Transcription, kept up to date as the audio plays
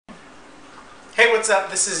Hey, what's up?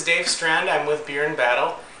 This is Dave Strand. I'm with Beer and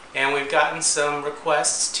Battle, and we've gotten some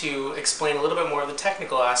requests to explain a little bit more of the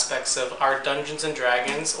technical aspects of our Dungeons &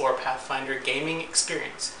 Dragons or Pathfinder gaming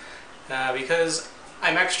experience. Because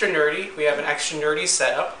I'm extra nerdy, we have an extra nerdy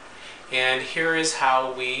setup, and here is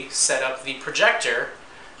how we set up the projector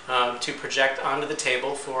to project onto the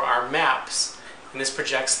table for our maps. And this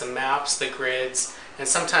projects the maps, the grids, and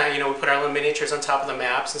sometimes, we put our little miniatures on top of the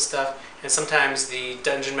maps and stuff, and sometimes the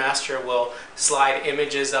Dungeon Master will slide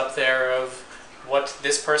images up there of what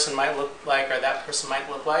this person might look like or that person might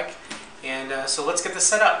look like. And so let's get this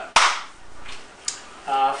set up.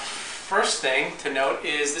 First thing to note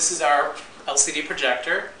is this is our LCD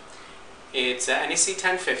projector. It's NEC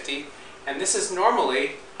 1050, and this is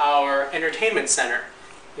normally our entertainment center.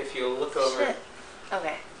 If you look over... Shit.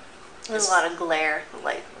 Okay. There's a lot of glare. The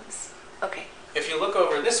light was... Okay. If you look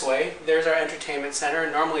over this way, there's our entertainment center.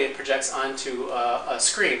 Normally it projects onto a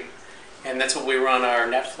screen, and that's what we run our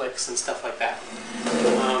Netflix and stuff like that.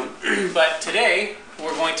 But today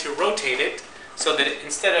we're going to rotate it so that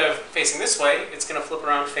instead of facing this way, it's going to flip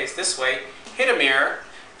around and face this way, hit a mirror,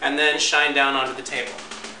 and then shine down onto the table.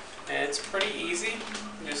 And it's pretty easy.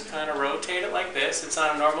 You just kind of rotate it like this. It's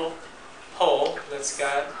on a normal pole that's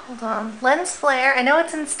got... Hold on. Lens flare. I know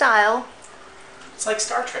it's in style. It's like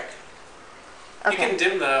Star Trek. Okay. You can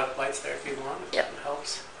dim the lights there if you want. Yep. It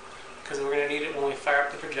helps. Because we're going to need it when we fire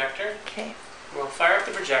up the projector. Okay. We'll fire up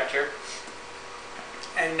the projector.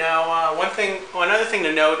 And now one other thing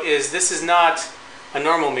to note is this is not a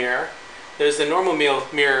normal mirror. There's the normal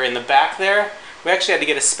mirror in the back there. We actually had to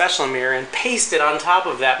get a special mirror and paste it on top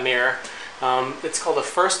of that mirror. It's called a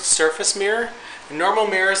first surface mirror. The normal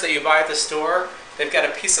mirrors that you buy at the store, they've got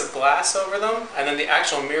a piece of glass over them, and then the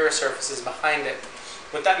actual mirror surface is behind it.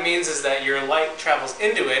 What that means is that your light travels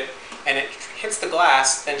into it, and it hits the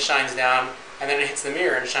glass, then shines down, and then it hits the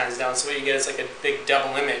mirror and shines down. So what you get is like a big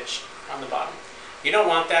double image on the bottom. You don't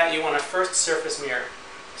want that. You want a first surface mirror.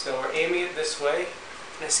 So we're aiming it this way.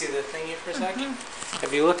 Can I see the thing here for a second?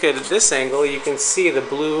 If you look at this angle, you can see the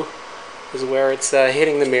blue is where it's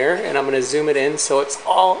hitting the mirror, and I'm going to zoom it in so it's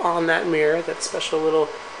all on that mirror, that special little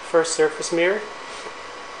first surface mirror.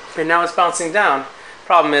 And now it's bouncing down.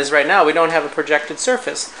 Problem is, right now we don't have a projected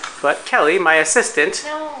surface, but Kelly, my assistant...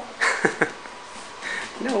 No.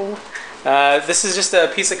 No. This is just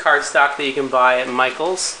a piece of cardstock that you can buy at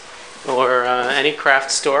Michael's or any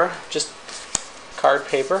craft store, just card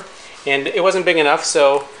paper. And it wasn't big enough,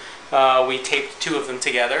 so we taped two of them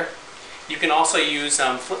together. You can also use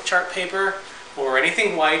flip chart paper or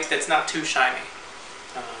anything white that's not too shiny.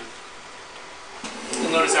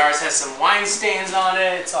 You'll notice ours has some wine stains on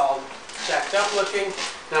it. It's all jacked up looking.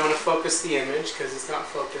 Now I'm going to focus the image because it's not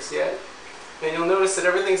focused yet. And you'll notice that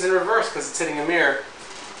everything's in reverse because it's hitting a mirror.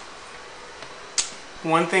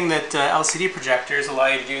 One thing that LCD projectors allow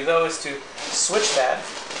you to do, though, is to switch that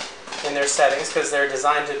in their settings because they're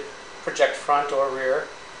designed to project front or rear.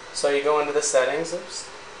 So you go into the settings. Oops.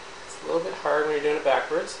 It's a little bit hard when you're doing it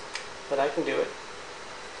backwards, but I can do it.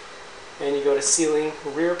 And you go to ceiling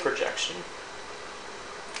rear projection.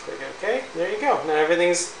 Click OK. There you go. Now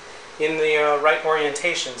everything's in the right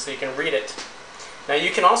orientation so you can read it. Now you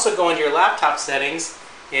can also go into your laptop settings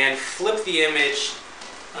and flip the image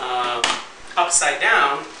upside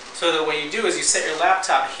down, so that what you do is you set your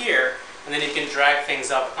laptop here and then you can drag things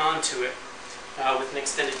up onto it with an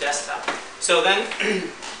extended desktop. So then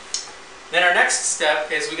our next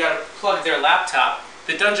step is we got to plug their laptop.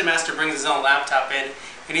 The Dungeon Master brings his own laptop in,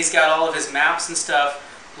 and he's got all of his maps and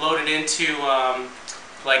stuff loaded into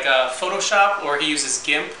like Photoshop, or he uses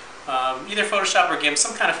GIMP. Either Photoshop or GIMP,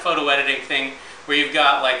 some kind of photo editing thing where you've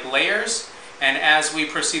got like layers, and as we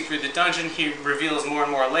proceed through the dungeon he reveals more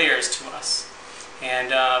and more layers to us.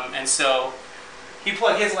 And so he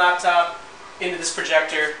plugged his laptop into this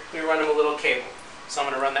projector. We run him a little cable. So I'm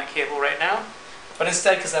going to run that cable right now. But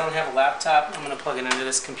instead, because I don't have a laptop, I'm going to plug it into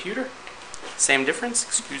this computer. Same difference?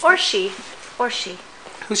 Excuse me. Or she. Or she.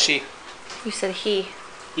 Who's she? You said he.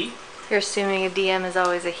 He? You're assuming a DM is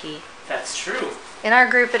always a he. That's true. In our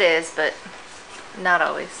group it is, but not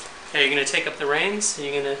always. Are you going to take up the reins? Are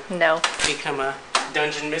you going to become a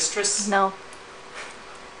dungeon mistress? No.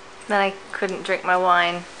 Then I couldn't drink my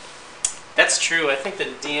wine. That's true. I think the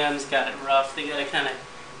DM's got it rough. They got to kind of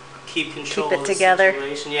keep control of the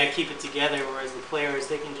situation. Yeah, keep it together, whereas the players,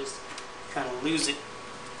 they can just kind of lose it.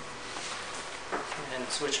 And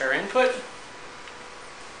switch our input.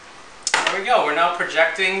 There we go. We're now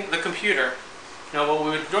projecting the computer. Now what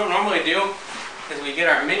we would normally do is we get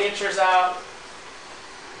our miniatures out.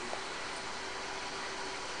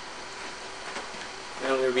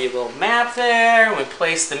 There will be a little map there. We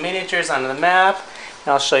place the miniatures onto the map.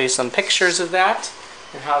 And I'll show you some pictures of that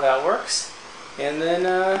and how that works. And then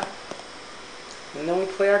we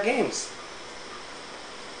play our games.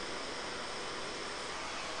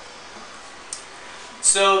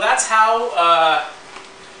 So that's how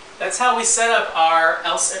we set up our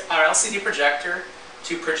LCD projector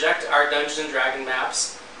to project our Dungeons and Dragons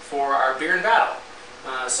maps for our Beer and Battle.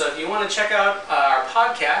 So if you want to check out our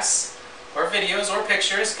podcasts or videos or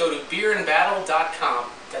pictures, go to beerandbattle.com.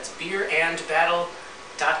 That's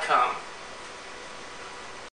beerandbattle.com.